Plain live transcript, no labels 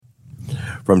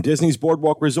From Disney's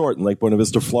Boardwalk Resort in Lake Buena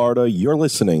Vista, Florida, you're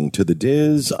listening to the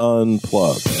Diz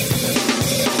Unplugged.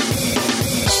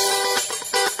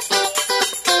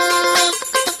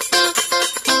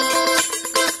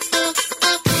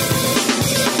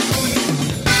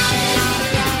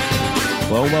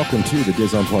 Well, welcome to the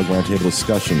Diz Unplugged Roundtable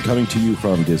discussion, coming to you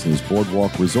from Disney's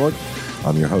Boardwalk Resort.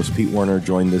 I'm your host, Pete Warner,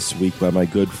 joined this week by my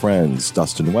good friends,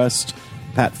 Dustin West,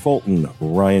 Pat Fulton,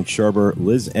 Ryan Sherber,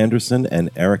 Liz Anderson, and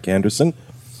Eric Anderson.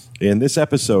 In this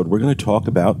episode, we're going to talk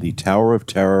about the Tower of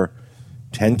Terror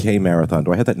 10K Marathon.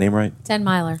 Do I have that name right? 10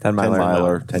 miler. 10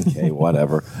 miler, 10K,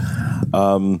 whatever.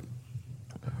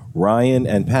 Ryan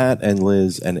and Pat and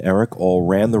Liz and Eric all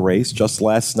ran the race just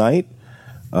last night.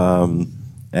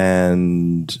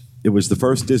 And it was the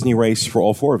first Disney race for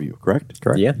all four of you, correct?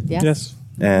 Correct. Yeah. Yes.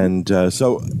 And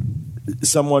so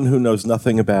someone who knows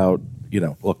nothing about,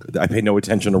 look, I pay no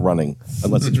attention to running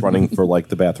unless it's running for like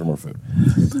the bathroom or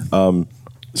food.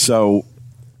 So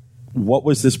what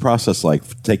was this process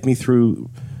like? Take me through,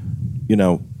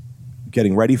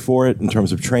 getting ready for it in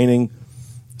terms of training,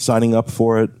 signing up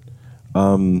for it.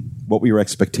 What were your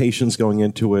expectations going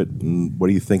into it? And what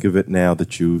do you think of it now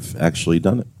that you've actually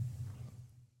done it?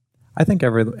 I think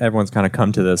everyone's kind of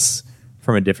come to this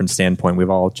from a different standpoint. We've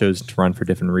all chosen to run for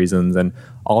different reasons, and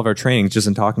all of our trainings, just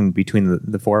in talking between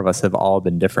the four of us, have all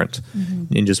been different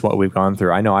in just what we've gone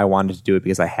through. I know I wanted to do it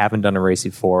because I haven't done a race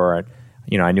before.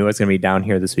 I knew I was going to be down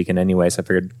here this weekend anyway, so I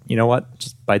figured, you know what,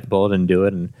 just bite the bullet and do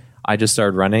it. And I just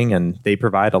started running, and they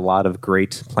provide a lot of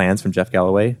great plans from Jeff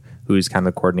Galloway, who's kind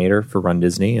of the coordinator for Run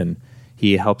Disney, and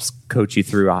he helps coach you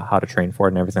through how to train for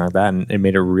it and everything like that, and it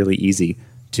made it really easy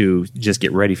to just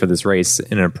get ready for this race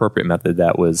in an appropriate method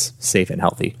that was safe and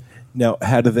healthy. Now,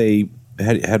 how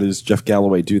does Jeff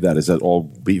Galloway do that? Is that all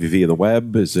via the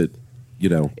web? Is it,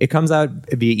 It comes out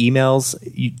via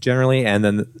emails generally, and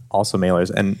then also mailers.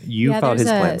 And you followed his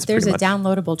plans. There's a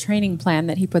downloadable training plan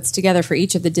that he puts together for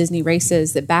each of the Disney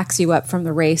races that backs you up from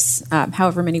the race,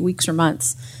 however many weeks or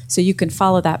months. So you can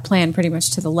follow that plan pretty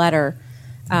much to the letter.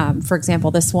 For example,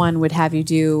 this one would have you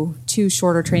do 2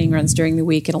 shorter training runs during the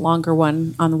week and a longer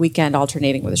one on the weekend,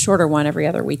 alternating with a shorter one every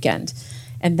other weekend.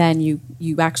 And then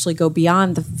you actually go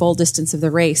beyond the full distance of the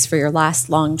race for your last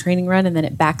long training run, and then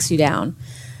it backs you down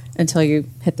until you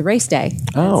hit the race day.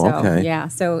 Okay. Yeah.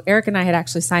 So Eric and I had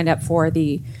actually signed up for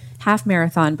the half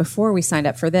marathon before we signed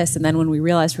up for this. And then when we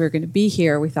realized we were going to be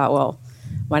here, we thought, well,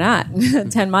 why not?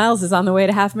 10 miles is on the way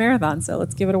to half marathon, so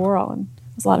let's give it a whirl. And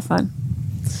it was a lot of fun.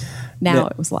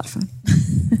 It was a lot of fun.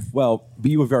 Well,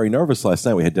 you were very nervous last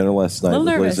night. We had dinner last night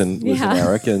with Liz and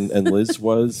Eric, and Liz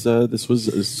was this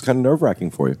was kind of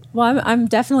nerve-wracking for you. Well, I'm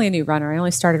definitely a new runner. I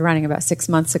only started running about 6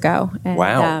 months ago. And,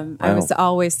 Wow. I was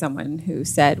always someone who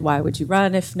said, why would you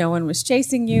run if no one was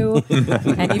chasing you?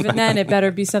 And even then, it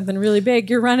better be something really big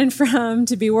you're running from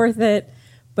to be worth it.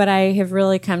 But I have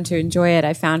really come to enjoy it.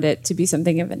 I found it to be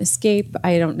something of an escape.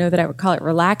 I don't know that I would call it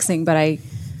relaxing, but I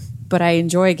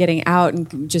enjoy getting out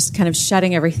and just kind of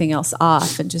shutting everything else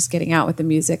off and just getting out with the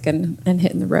music and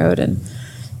hitting the road.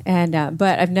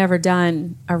 But I've never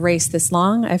done a race this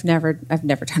long. I've never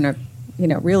done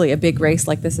really a big race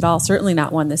like this at all. Certainly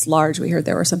not one this large. We heard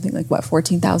there were something like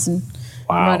 14,000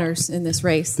 runners in this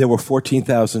race. There were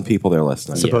 14,000 people there last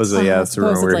night. Supposedly, that's the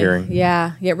rumor we're hearing.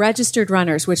 Yeah, registered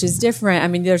runners, which is different. I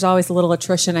mean, there's always a little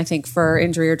attrition, I think, for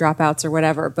injury or dropouts or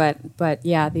whatever. But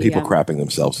yeah, the people crapping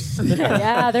themselves.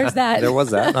 Yeah, there's that. There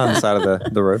was that on the side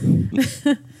of the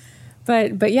road.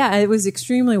 But yeah, it was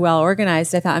extremely well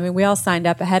organized. I thought. I mean, we all signed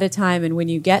up ahead of time, and when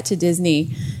you get to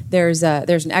Disney, there's an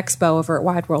expo over at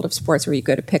Wide World of Sports where you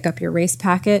go to pick up your race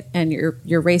packet and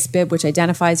your race bib, which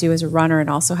identifies you as a runner and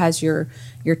also has your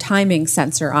timing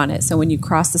sensor on it. So when you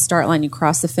cross the start line, you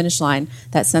cross the finish line,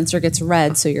 that sensor gets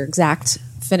red, so your exact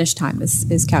finish time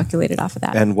is calculated off of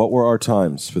that. And what were our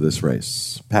times for this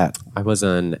race, Pat? I was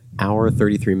an hour,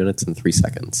 33 minutes, and 3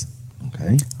 seconds.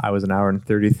 Okay. I was an hour and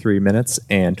 33 minutes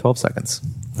and 12 seconds.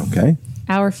 Okay.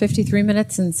 Hour 53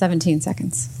 minutes and 17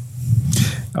 seconds.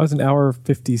 I was an hour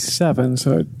 57,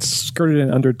 so it skirted in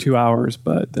under 2 hours,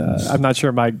 but I'm not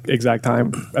sure my exact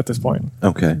time at this point.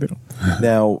 Okay.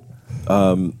 Now,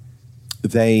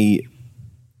 they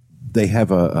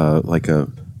have a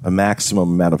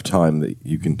maximum amount of time that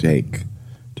you can take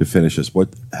to finish this.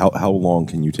 How long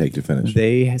can you take to finish?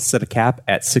 They set a cap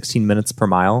at 16 minutes per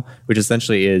mile, which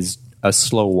essentially is a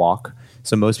slow walk.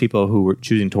 So most people who were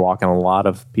choosing to walk, and a lot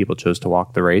of people chose to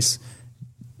walk the race,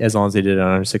 as long as they did it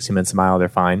under 60 minutes a mile, they're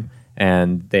fine.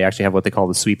 And they actually have what they call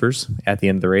the sweepers at the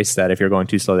end of the race, that if you're going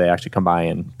too slow, they actually come by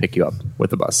and pick you up with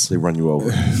the bus. They run you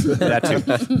over. That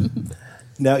too.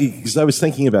 Now, because I was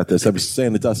thinking about this, I was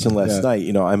saying to Dustin last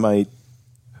night, I might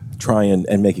try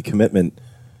and make a commitment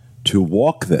to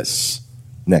walk this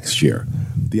next year.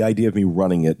 The idea of me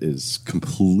running it is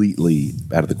completely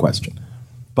out of the question.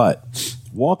 But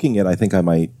walking it, I think I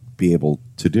might be able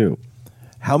to do.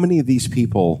 How many of these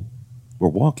people were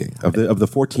walking? Of the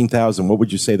 14,000, what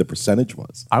would you say the percentage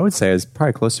was? I would say it's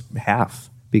probably close to half,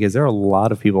 because there are a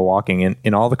lot of people walking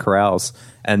in all the corrals.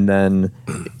 And then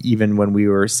even when we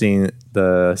were seeing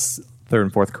the third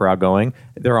and fourth corral going,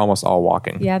 they're almost all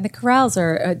walking. Yeah, and the corrals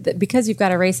are, because you've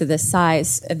got a race of this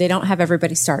size, they don't have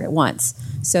everybody start at once.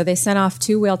 So they sent off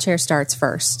 2 wheelchair starts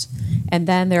first. And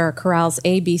then there are corrals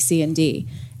A, B, C, and D.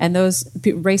 And those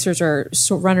runners are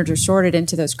sorted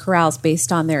into those corrals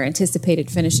based on their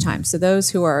anticipated finish time. So those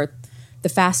who are the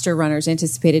faster runners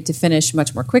anticipated to finish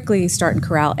much more quickly start in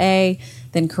corral A,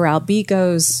 then corral B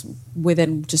goes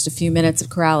within just a few minutes of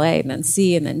corral A, and then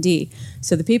C, and then D.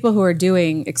 So the people who are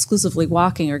doing exclusively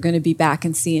walking are going to be back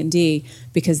in C and D,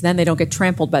 because then they don't get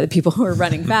trampled by the people who are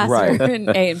running faster Right. in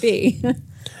A and B.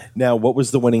 Now, what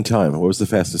was the winning time? What was the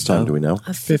fastest time? Do we know?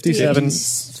 57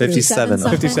 something.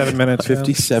 57 minutes.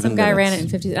 57 Some guy minutes. ran it in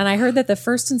 50. And I heard that the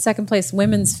first and second place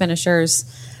women's finishers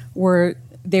were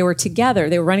together.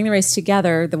 They were running the race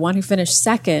together. The one who finished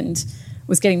second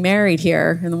was getting married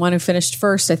here, and the one who finished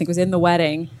first, I think, was in the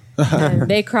wedding. And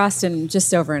they crossed in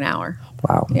just over an hour.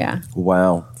 Wow. Yeah.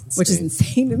 Wow. Which is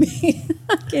insane to me.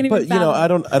 I can't even But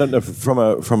fathom. I don't know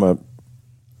from a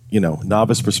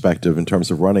novice perspective in terms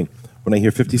of running. When I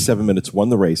hear 57 minutes won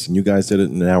the race, and you guys did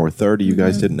it in an hour 30, you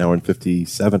guys did it in an hour and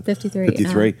 57,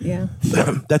 53. yeah,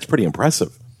 that's pretty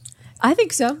impressive. I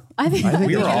think so. I think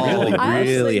we were all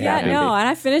really happy. Yeah, no, and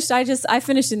I finished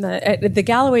in the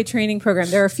Galloway training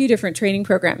program. There are a few different training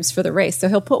programs for the race. So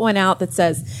he'll put one out that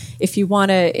says, if you want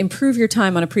to improve your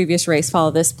time on a previous race,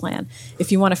 follow this plan.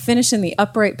 If you want to finish in the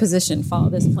upright position, follow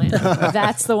this plan.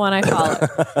 That's the one I followed.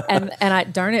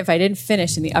 And darn it, if I didn't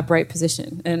finish in the upright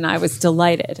position, and I was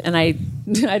delighted, and I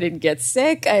didn't get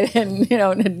sick. I didn't,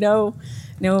 no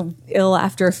ill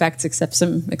after effects except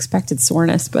some expected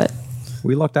soreness, but.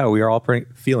 We lucked out. We were all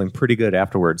feeling pretty good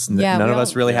afterwards. Yeah, None we of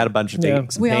us really had a bunch of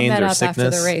pains We all met or up sickness.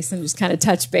 after the race and just kind of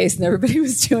touched base, and everybody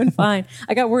was doing fine.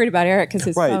 I got worried about Eric because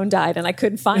his Right. phone died, and I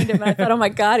couldn't find him. And I thought, oh my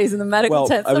God, he's in the medical Well,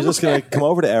 tent I was just going to come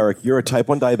over to Eric. You're a type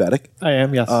 1 diabetic. I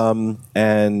am, yes.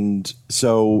 And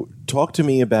so talk to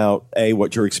me about, A,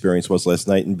 what your experience was last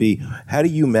night, and B, how do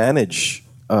you manage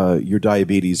your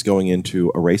diabetes going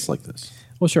into a race like this?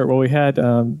 Well, sure. Well, we had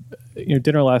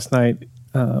dinner last night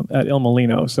at Il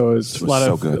Molino, so it was a lot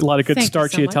of good Thank you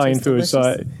starchy so much. Italian It's food. So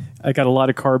delicious. I got a lot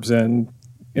of carbs in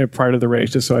prior to the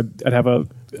race, just so I'd have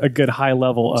a good high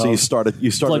level of. So you started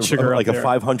blood sugar like up a there.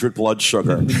 500 blood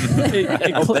sugar.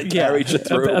 That carried you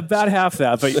through. About half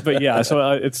that, but yeah.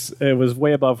 So it was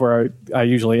way above where I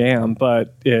usually am,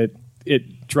 but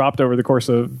it dropped over the course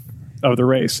of the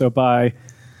race. So by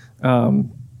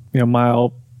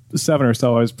mile 7 or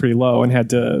so, I was pretty low and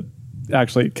had to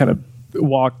actually kind of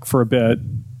walk for a bit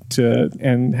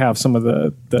and have some of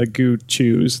the goo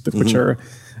chews, which are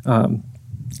a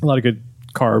lot of good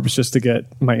carbs, just to get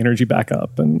my energy back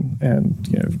up and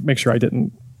make sure I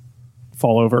didn't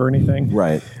fall over or anything.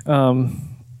 Right.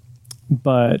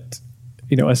 But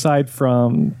aside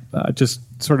from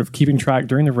just sort of keeping track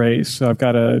during the race, so I've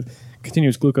got a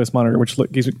continuous glucose monitor, which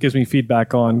gives me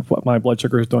feedback on what my blood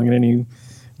sugar is doing at any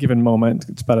given moment.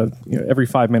 It's about every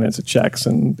 5 minutes it checks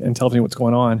and tells me what's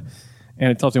going on. And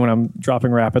it tells me when I'm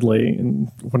dropping rapidly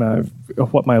and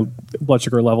what my blood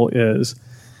sugar level is.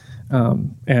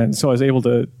 And so I was able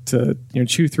to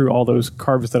chew through all those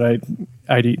carbs that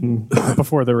I'd eaten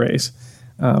before the race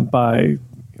by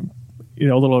a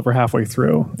little over halfway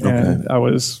through. Okay. And I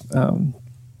was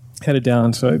headed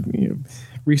down, so I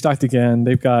restocked again.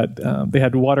 They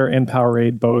had water and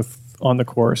Powerade both on the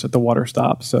course at the water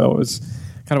stop, so it was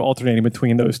kind of alternating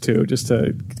between those two just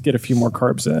to get a few more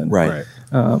carbs in. Right.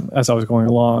 As I was going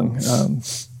along.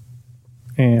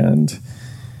 And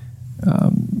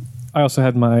I also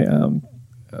had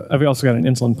I've also got an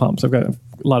insulin pump, so I've got a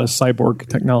lot of cyborg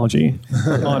technology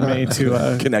on me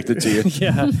to Connected to you.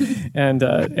 yeah,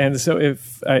 and so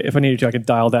if I needed to, I could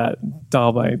dial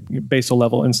my basal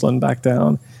level insulin back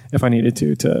down if I needed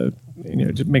to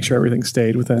make sure everything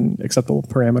stayed within acceptable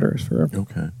parameters for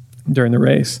during the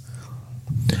race.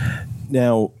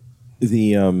 Now,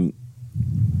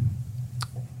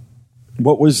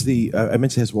 what was I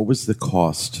meant to ask, what was the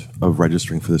cost of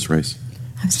registering for this race?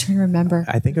 I was trying to remember.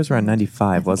 I think it was around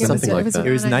 95, wasn't it? Something like that.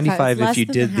 It was 95 if you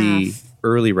did the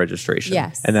early registration.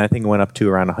 Yes. And then I think it went up to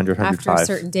around 100, After 105. a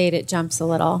certain date, it jumps a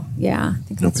little. Yeah, I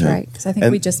think that's Okay. right. Because I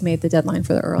think we just made the deadline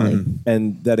for the early.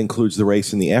 And that includes the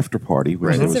race and the after party.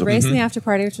 Which there It's was the race and the after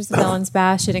party, which was the Dillon's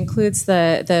Bash. It includes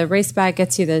the race bag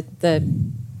gets you the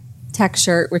 10 tech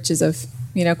shirt, which is of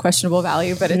questionable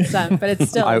value, but it's still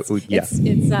it's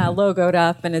logoed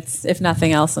up, and it's, if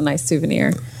nothing else, a nice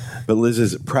souvenir. But Liz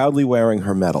is proudly wearing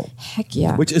her medal. Heck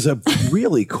yeah. Which is a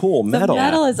really cool medal. The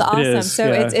medal is awesome. It is,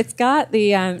 so yeah. it's got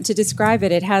the, to describe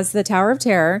it, it has the Tower of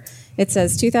Terror. It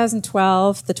says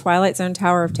 2012, the Twilight Zone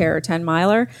Tower of Terror 10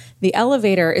 miler. The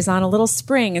elevator is on a little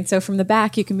spring, and so from the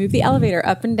back you can move the elevator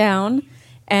up and down,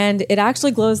 and it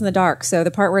actually glows in the dark. So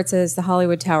the part where it says the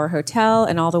Hollywood Tower Hotel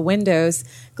and all the windows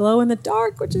glow in the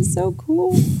dark, which is so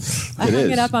cool. I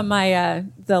hung it up on my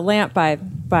the lamp by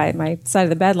my side of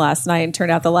the bed last night and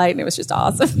turned out the light, and it was just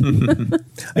awesome.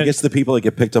 I guess the people that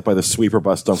get picked up by the sweeper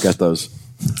bus don't get those.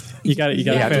 You got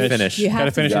to finish. You have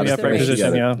to finish in the upright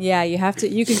position. Yeah, you have to.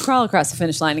 You can crawl across the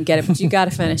finish line and get it, but you got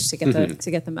to finish to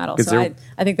get the medal. So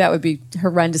I think that would be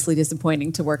horrendously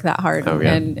disappointing to work that hard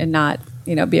and not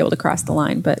be able to cross the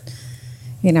line. But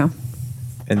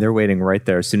and they're waiting right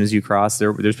there. As soon as you cross,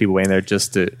 there's people waiting there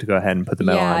just to go ahead and put the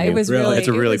medal on you. It was really, it's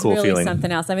a really cool feeling.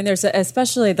 Something else. I mean, there's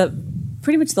especially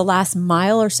pretty much the last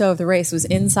mile or so of the race was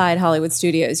inside Hollywood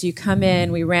Studios. You come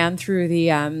in, we ran through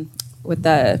the with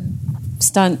the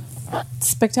stunt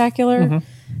spectacular. Mm-hmm.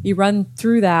 You run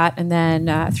through that, and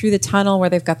then through the tunnel where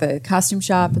they've got the costume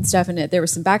shop and stuff in it. There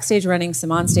was some backstage running, some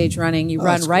onstage running. You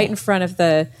run right in front of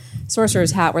the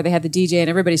Sorcerer's Hat where they had the DJ and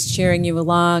everybody's cheering you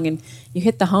along, and you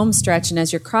hit the home stretch, and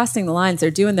as you're crossing the lines, they're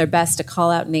doing their best to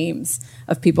call out names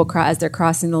of people as they're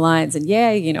crossing the lines. And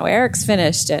Eric's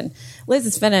finished, and Liz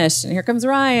is finished, and here comes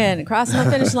Ryan crossing the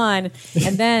finish line.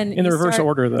 And then in the reverse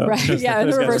order, though. Right, in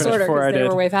the reverse order, because they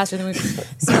were way faster than we.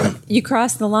 So you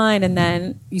cross the line, and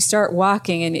then you start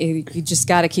walking, and you just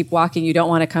got to keep walking. You don't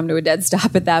want to come to a dead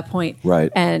stop at that point. Right.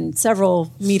 And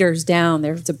several meters down,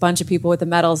 there's a bunch of people with the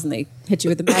medals, and they hit you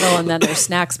with the medal, and then there's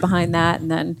snacks behind that, and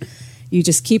then you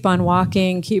just keep on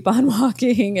walking,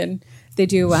 and they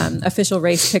do official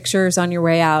race pictures on your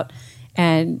way out,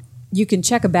 and you can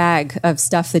check a bag of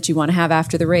stuff that you want to have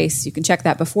after the race. You can check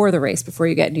that before the race, before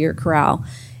you get into your corral.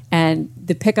 And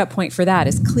the pickup point for that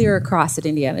is clear across at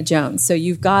Indiana Jones. So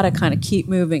you've got to kind of keep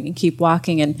moving and keep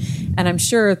walking. And I'm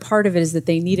sure part of it is that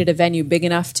they needed a venue big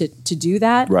enough to do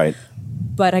that. Right.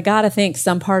 But I got to think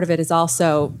some part of it is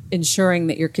also ensuring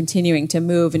that you're continuing to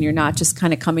move and you're not just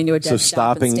kind of coming to a dead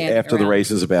stop. So stopping after the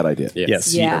race is a bad idea.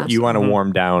 Yes. Yeah. You want to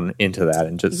warm down into that,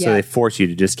 and just so they force you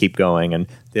to just keep going. And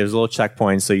there's a little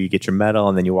checkpoint, so you get your medal,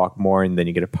 and then you walk more, and then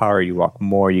you get a power. You walk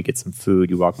more, you get some food.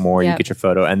 You walk more, you get your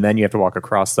photo, and then you have to walk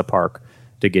across the park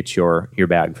to get your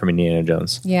bag from Indiana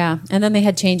Jones. Yeah, and then they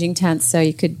had changing tents, so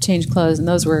you could change clothes, and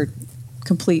those were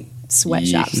complete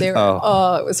sweatshops. They were,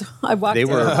 it was. I walked. They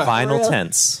were vinyl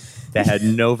tents that had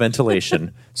no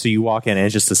ventilation, so you walk in and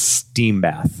it's just a steam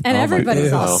bath, and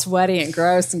everybody's all sweaty and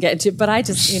gross and getting to. But I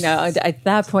just, at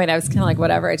that point, I was kind of like,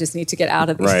 whatever. I just need to get out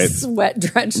of these sweat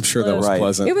drenched. I'm sure that was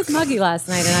pleasant. It was muggy last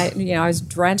night, and I was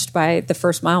drenched by the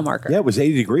first mile marker. Yeah, it was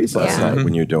 80 degrees last night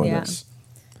when you were doing this,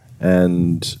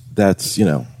 and that's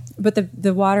But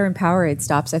the water and Powerade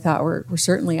stops, I thought, were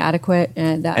certainly adequate,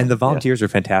 and the volunteers are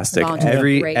fantastic.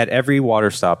 At every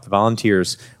water stop, the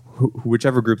volunteers,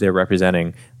 whichever group they're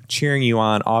representing, cheering you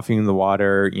on, offering you the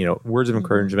water, words of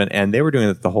encouragement, and they were doing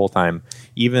it the whole time.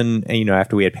 Even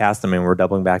after we had passed them and we're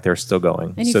doubling back, they're still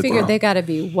going. And you figured they got to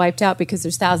be wiped out because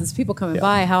there's thousands of people coming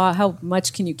by. How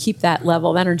much can you keep that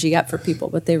level of energy up for people?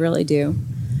 But they really do.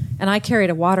 And I carried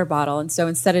a water bottle, and so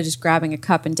instead of just grabbing a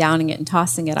cup and downing it and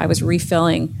tossing it, I was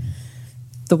refilling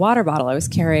the water bottle I was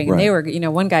carrying. And they were,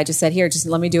 one guy just said, "Here, just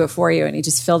let me do it for you," and he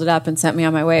just filled it up and sent me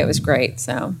on my way. It was great.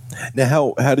 So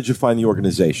now, how did you find the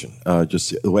organization?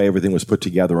 Just the way everything was put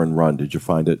together and run. Did you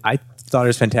find it? I thought it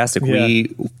was fantastic. Yeah.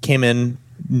 We came in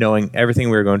knowing everything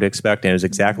we were going to expect, and it was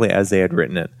exactly as they had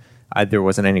written it. There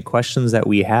wasn't any questions that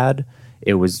we had.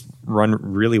 It was run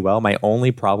really well. My only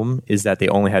problem is that they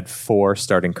only had 4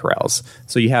 starting corrals.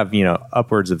 So you have,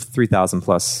 upwards of 3,000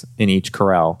 plus in each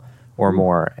corral or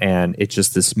more. And it's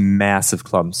just this massive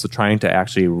clump. So trying to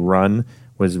actually run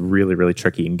was really, really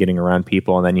tricky and getting around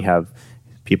people. And then you have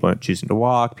people choosing to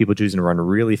walk, people choosing to run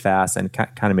really fast, and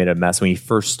kind of made a mess when you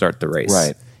first start the race.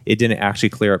 Right. It didn't actually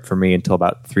clear up for me until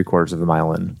about 3/4 of a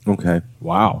mile in. Okay.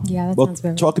 Wow. Yeah, that well, sounds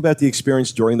very talk about the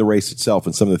experience during the race itself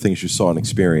and some of the things you saw and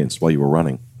experienced while you were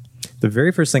running. The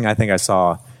very first thing I think I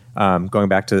saw, going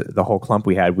back to the whole clump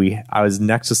we had, I was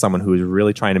next to someone who was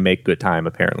really trying to make good time,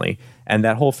 apparently. And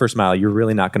that whole first mile, you're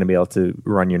really not going to be able to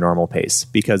run your normal pace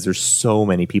because there's so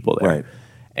many people there. Right.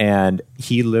 And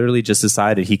he literally just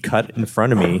decided, he cut in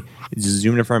front of me,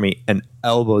 zoomed in front of me, and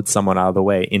elbowed someone out of the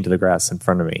way into the grass in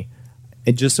front of me.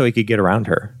 And just so he could get around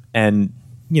her. And,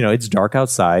 it's dark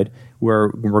outside. We're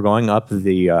going up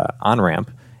the on-ramp,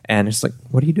 and it's like,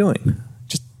 what are you doing?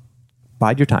 Just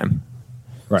bide your time.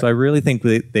 Right. So I really think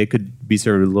they could be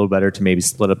served a little better to maybe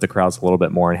split up the crowds a little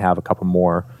bit more and have a couple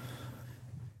more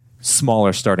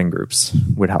smaller starting groups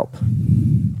would help.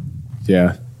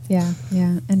 Yeah. Yeah,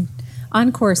 and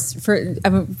on-course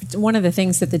one of the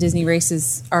things that the Disney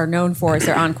races are known for is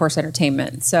their on-course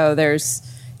entertainment. So there's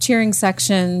cheering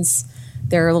sections.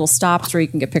 There are little stops where you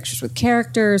can get pictures with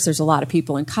characters. There's a lot of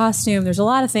people in costume. There's a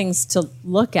lot of things to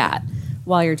look at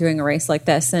while you're doing a race like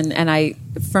this. And I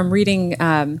from reading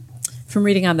on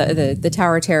the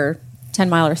Tower of Terror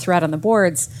 10-miler thread on the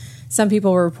boards, some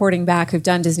people were reporting back who've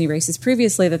done Disney races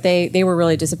previously that they were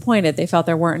really disappointed. They felt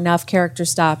there weren't enough character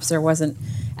stops. There wasn't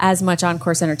as much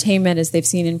on-course entertainment as they've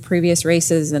seen in previous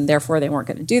races, and therefore they weren't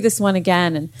going to do this one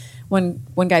again. And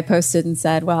one guy posted and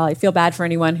said, "Well, I feel bad for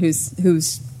anyone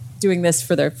who's doing this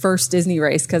for their first Disney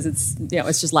race because it's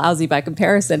just lousy by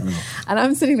comparison." And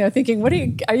I'm sitting there thinking,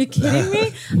 are you kidding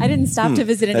me? I didn't stop to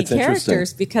visit any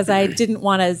characters because I didn't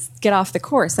want to get off the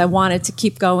course. I wanted to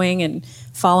keep going and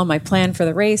follow my plan for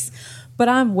the race. But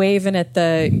I'm waving at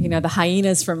the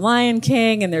hyenas from Lion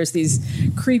King, and there's these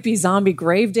creepy zombie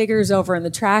gravediggers over in the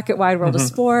track at Wide World of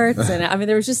Sports. And I mean,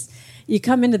 there was just, you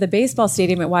come into the baseball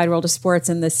stadium at Wide World of Sports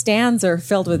and the stands are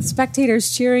filled with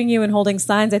spectators cheering you and holding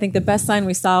signs. I think the best sign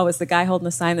we saw was the guy holding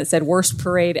the sign that said "Worst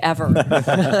parade ever."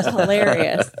 It's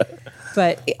hilarious.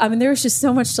 But I mean, there was just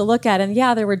so much to look at. And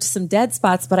yeah, there were just some dead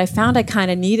spots, but I found I kind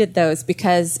of needed those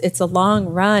because it's a long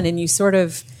run and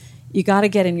you got to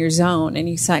get in your zone and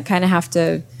you kind of have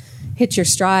to hit your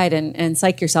stride and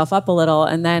psych yourself up a little.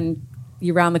 And then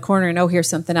you round the corner and, here's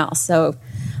something else. So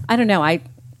I don't know.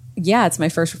 It's my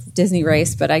first Disney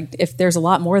race, but if there's a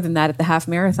lot more than that at the half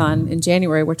marathon in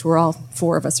January, which we're all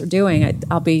four of us are doing,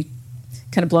 I'll be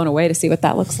kind of blown away to see what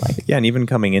that looks like. Yeah. And even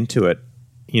coming into it,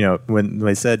 when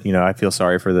they said, I feel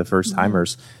sorry for the first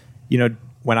timers,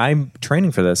 when I'm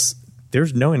training for this,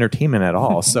 there's no entertainment at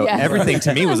all. So everything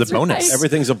to me was a bonus. Right.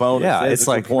 Everything's a bonus. Yeah, it's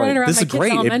like, running around this my is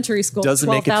great. Elementary school doesn't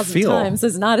make it 12,000 feel times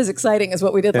is not as exciting as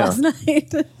what we did last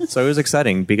night. So it was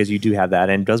exciting because you do have that,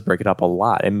 and it does break it up a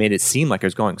lot. It made it seem like it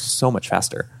was going so much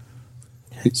faster.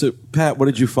 So, Pat, what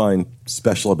did you find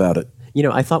special about it?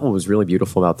 I thought what was really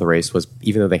beautiful about the race was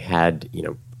even though they had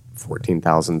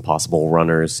 14,000 possible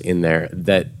runners in there,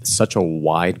 that such a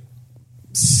wide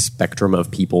spectrum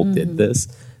of people did this.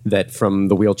 That from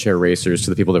the wheelchair racers to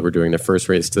the people that were doing their first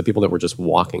race to the people that were just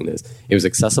walking this, it was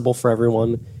accessible for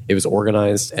everyone. It was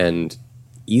organized and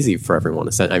easy for everyone.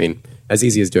 I mean, as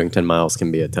easy as doing 10 miles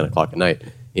can be at 10 o'clock at night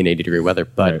in 80-degree weather.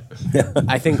 But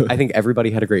I think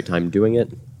everybody had a great time doing it,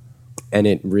 and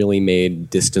it really made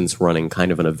distance running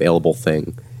kind of an available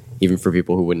thing, even for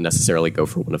people who wouldn't necessarily go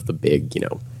for one of the big,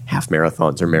 half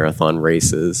marathons or marathon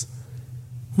races.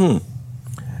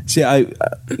 See,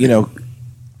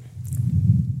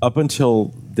 up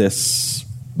until this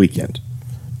weekend,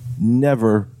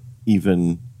 never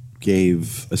even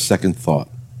gave a second thought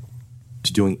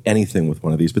to doing anything with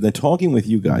one of these. But then talking with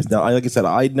you guys, now, like I said,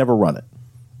 I'd never run it.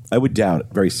 I would doubt it,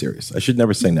 very serious. I should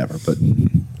never say never, but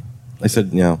I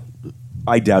said,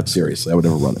 I doubt seriously I would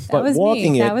ever run it. That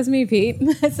was me, Pete.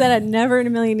 I said I'd never in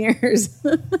a million years.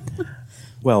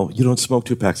 Well, you don't smoke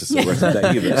 2 packs of cigarettes a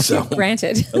day either. So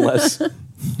Granted. Unless...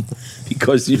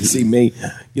 Because you see me,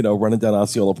 running down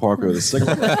Osceola Parkway with a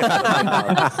cigarette.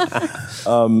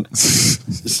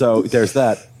 So there's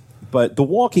that. But the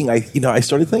walking, I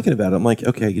started thinking about it. I'm like,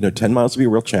 okay, 10 miles would be a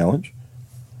real challenge.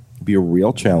 It'd be a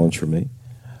real challenge for me.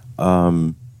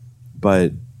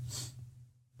 But,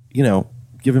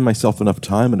 giving myself enough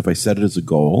time, and if I set it as a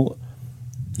goal,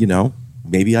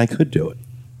 maybe I could do it.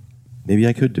 Maybe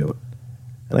I could do it.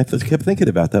 And I kept thinking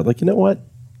about that. Like,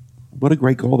 what a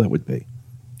great goal that would be.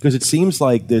 Because it seems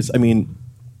like there's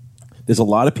a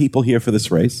lot of people here for this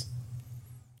race,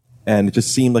 and it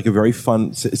just seemed like it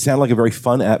sounded like a very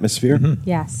fun atmosphere. Mm-hmm.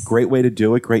 Yes. Great way to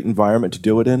do it, great environment to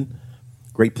do it in,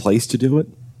 great place to do it.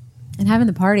 And having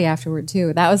the party afterward,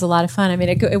 too. That was a lot of fun. I mean,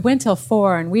 it went till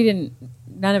 4, and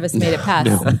none of us made it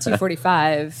past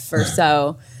 2:45 or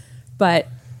so. But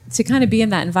to kind of be in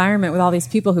that environment with all these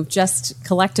people who've just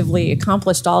collectively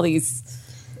accomplished all these,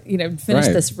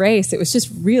 finished this race, it was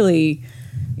just really...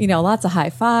 lots of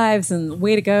high fives and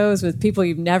way to goes with people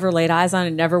you've never laid eyes on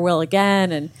and never will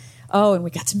again. And we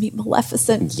got to meet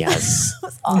Maleficent. Yes. That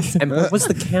was awesome. And was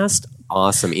the cast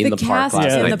awesome in the park last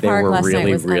night? They were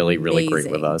really, really, really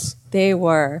great with us. They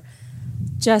were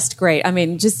just great. I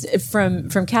mean, just from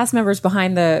cast members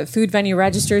behind the food venue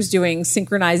registers doing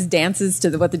synchronized dances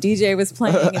to what the DJ was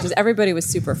playing. And just everybody was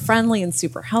super friendly and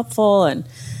super helpful. And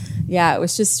yeah, it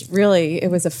was just really,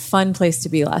 it was a fun place to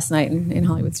be last night in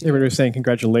Hollywood Studios. Everybody was saying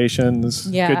congratulations,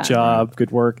 Yeah. good job,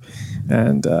 good work.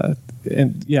 And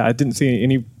I didn't see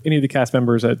any of the cast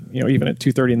members at even at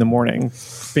 2:30 in the morning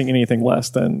being anything less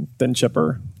than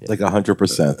chipper. Like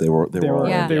 100%. They were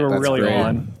Yeah. They were That's really great.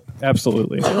 on.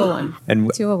 Absolutely. 201.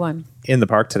 And 201. in the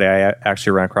park today, I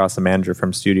actually ran across the manager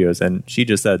from studios, and she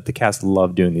just said the cast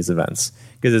love doing these events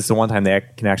because it's the one time they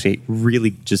can actually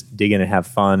really just dig in and have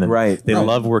fun. And they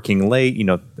love working late.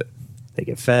 They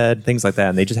get fed, things like that,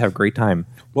 and they just have a great time.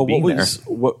 Well, being there.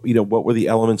 what were the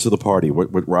elements of the party?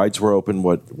 What rides were open?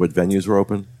 What venues were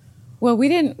open? Well, we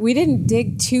didn't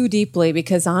dig too deeply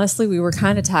because honestly we were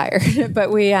kind of tired.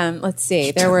 But we let's see,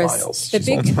 there was the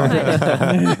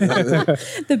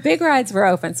big rides were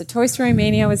open. So Toy Story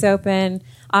Mania was open.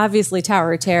 Obviously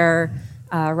Tower of Terror,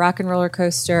 Rock and Roller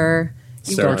Coaster,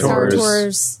 Star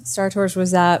Tours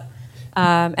was up.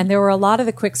 And there were a lot of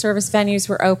the quick service venues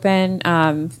were open.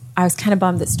 I was kind of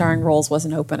bummed that Starring Rolls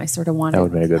wasn't open. I sort of wanted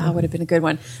would have been a good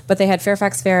one. But they had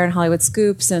Fairfax Fair and Hollywood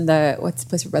Scoops and what's the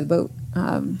place by the boat?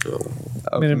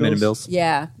 Minute Bills.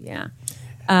 Yeah.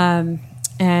 And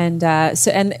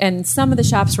some of the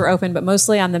shops were open, but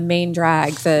mostly on the main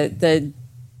drag. The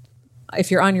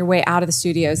if you're on your way out of the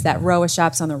studios, that row of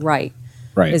shops on the right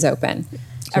is open.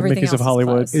 So Everything Mickey's else of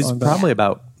Hollywood is closed. It's probably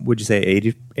about, would you say,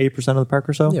 80% of the park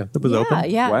or so that was open?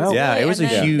 Yeah, Wow. Yeah, really- it was a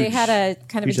and then huge- They had a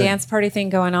kind of a huge thing. dance party thing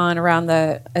going on around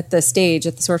at the stage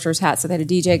at the Sorcerer's Hat. So they had a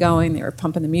DJ going. They were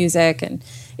pumping the music, and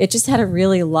it just had a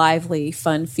really lively,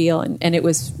 fun feel. And it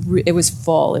was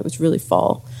full. It was really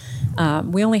full.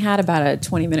 We only had about a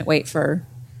 20-minute wait for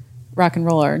Rock and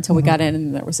Roller until we got in,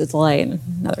 and there was a delay and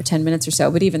another 10 minutes or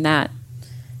so. But even that,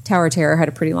 Tower of Terror had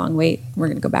a pretty long wait. We're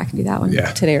going to go back and do that one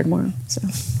today or tomorrow. So.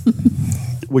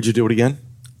 Would you do it again?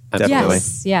 Definitely.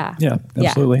 Yes, yeah,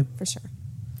 absolutely. for sure.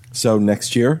 So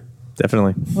next year?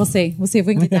 Definitely. We'll see. We'll see if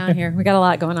we can get down here. We got a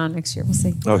lot going on next year. We'll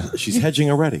see. Oh, she's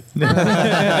hedging already.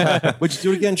 Would you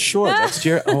do it again? Sure. Next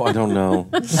year? Oh, I don't know.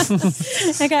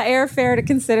 I got airfare to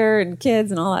consider and kids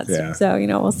and all that stuff. So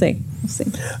we'll see. We'll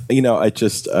see. I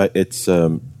just it's.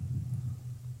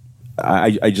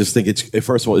 I just think it's,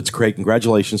 first of all, it's great.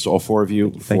 Congratulations to all four of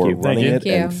you for you. running Thank it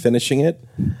you. and finishing it.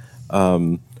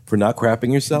 For not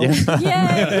crapping yourself. Yay!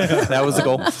 That was the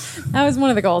goal. That was one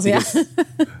of the goals. Yeah.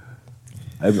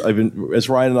 I've been, as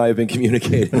Ryan and I have been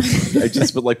communicating, I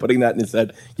just been like putting that in his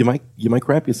head. You might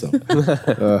crap yourself.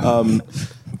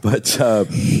 But Well,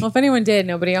 if anyone did,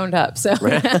 nobody owned up. So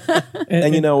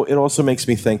and it also makes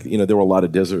me think. There were a lot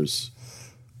of dizzers.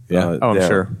 I'm there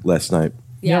sure. Last night.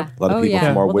 yeah. A lot of people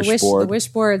from our Well, wish board. The wish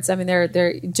boards. I mean,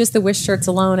 they're just the wish shirts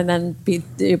alone, and then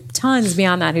tons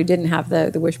beyond that who didn't have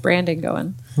the wish branding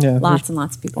going. Yeah, lots and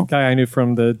lots of people. Guy I knew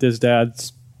from the Diz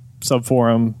Dads sub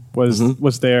forum was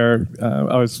there.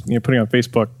 I was putting on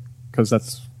Facebook because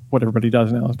that's what everybody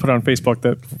does now. I put on Facebook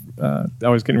that I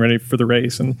was getting ready for the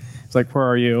race, and it's like, "Where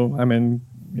are you?" I'm in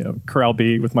Corral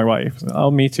B with my wife. So,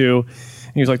 "Oh, me too."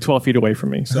 And he was like 12 feet away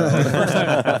from me. So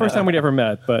first time we'd ever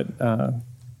met, but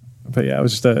yeah, it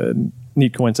was just a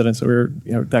neat coincidence that we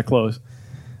were that close.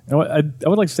 And I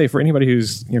would like to say for anybody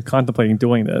who's contemplating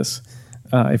doing this,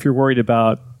 if you're worried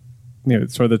about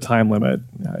sort of the time limit,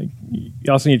 you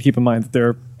also need to keep in mind that there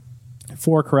are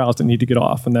 4 corrals that need to get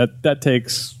off, and that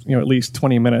takes at least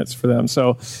 20 minutes for them.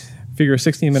 So figure a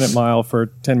 16-minute mile for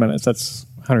 10 minutes. That's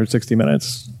 160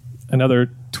 minutes. Another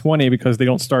 20 because they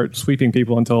don't start sweeping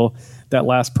people until that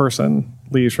last person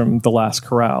leaves from the last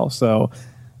corral. So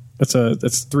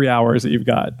that's 3 hours that you've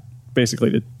got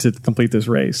basically to complete this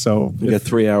race. So You got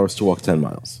 3 hours to walk 10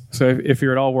 miles. So if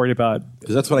you're at all worried about,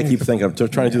 Because that's what I keep thinking. I'm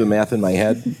trying to do the math in my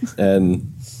head,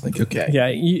 and okay. yeah,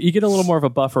 you get a little more of a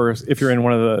buffer if you're in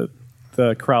one of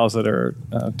the corrals that are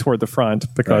toward the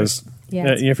front, because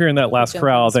Yeah, if you're in that last jump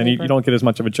corral, on the then you sweeper. don't get as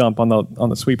much of a jump on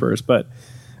the sweepers. But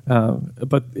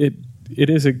it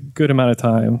is a good amount of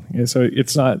time. So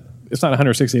it's not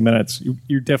 160 minutes.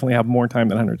 You definitely have more time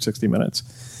than 160 minutes.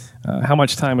 How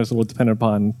much time is a little dependent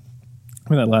upon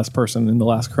when that last person in the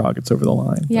last crowd gets over the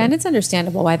line. Yeah, and it's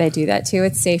understandable why they do that too.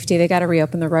 It's safety. They got to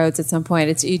reopen the roads at some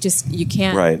point. You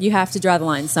can't. Right. You have to draw the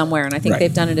line somewhere, and I think Right.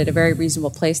 they've done it at a very reasonable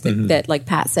place that, like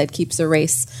Pat said, keeps the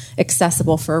race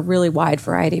accessible for a really wide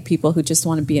variety of people who just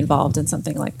want to be involved in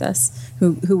something like this,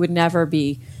 who would never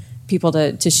be people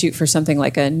to shoot for something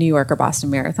like a New York or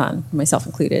Boston Marathon, myself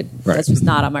included. Right. That's just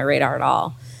not on my radar at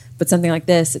all. But something like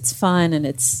this, it's fun and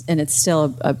it's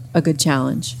still a good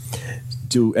challenge.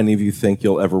 Do any of you think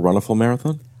you'll ever run a full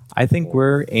marathon? I think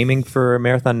we're aiming for a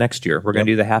marathon next year. We're going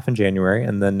to do the half in January,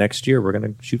 and then next year we're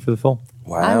going to shoot for the full.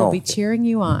 Wow. I will be cheering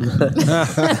you on.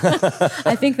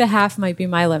 I think the half might be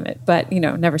my limit, but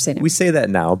never say never. We say that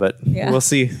now, but Yeah. we'll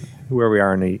see where we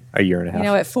are in a year and a half.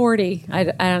 At 40, I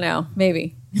don't know,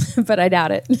 maybe. but I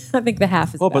doubt it. I think the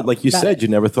half is Well, but like you said, it. you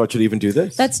never thought you'd even do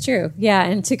this. That's true. Yeah,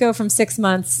 and to go from 6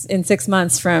 months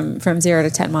from 0 to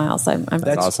 10 miles, I'm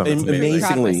That's awesome. That's amazingly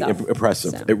proud of myself.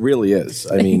 impressive. So. It really is.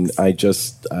 I mean,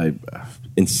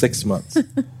 in 6 months.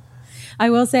 I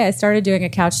will say I started doing a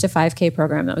Couch to 5K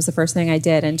program. That was the first thing I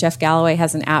did. And Jeff Galloway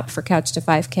has an app for Couch to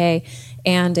 5K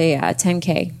and a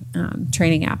 10K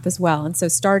training app as well. And so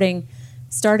starting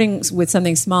with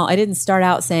something small, I didn't start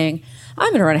out saying,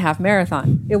 I'm going to run a half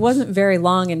marathon. It wasn't very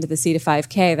long into the C to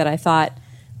 5K that I thought,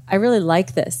 I really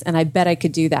like this, and I bet I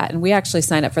could do that. And we actually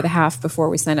signed up for the half before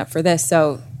we signed up for this.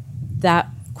 So that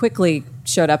quickly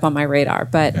showed up on my radar.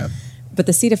 But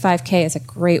the C to 5K is a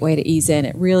great way to ease in.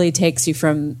 It really takes you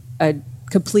from a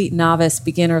complete novice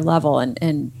beginner level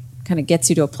and kind of gets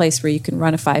you to a place where you can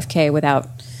run a 5K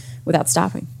without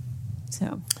stopping.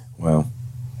 So Well,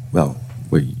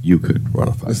 you could run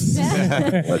a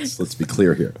 5K. Let's be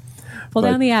clear here. pull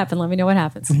down the app and let me know what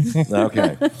happens.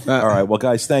 Okay. All right. Well,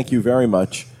 guys, thank you very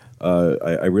much.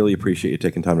 I really appreciate you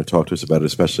taking time to talk to us about it,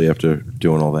 especially after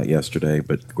doing all that yesterday.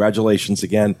 But congratulations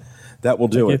again. That will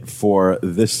do it for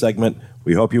this segment.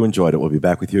 We hope you enjoyed it. We'll be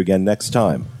back with you again next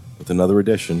time with another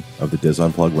edition of the Diz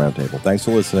Unplugged Roundtable. Thanks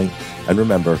for listening. And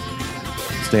remember,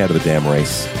 stay out of the damn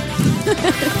race.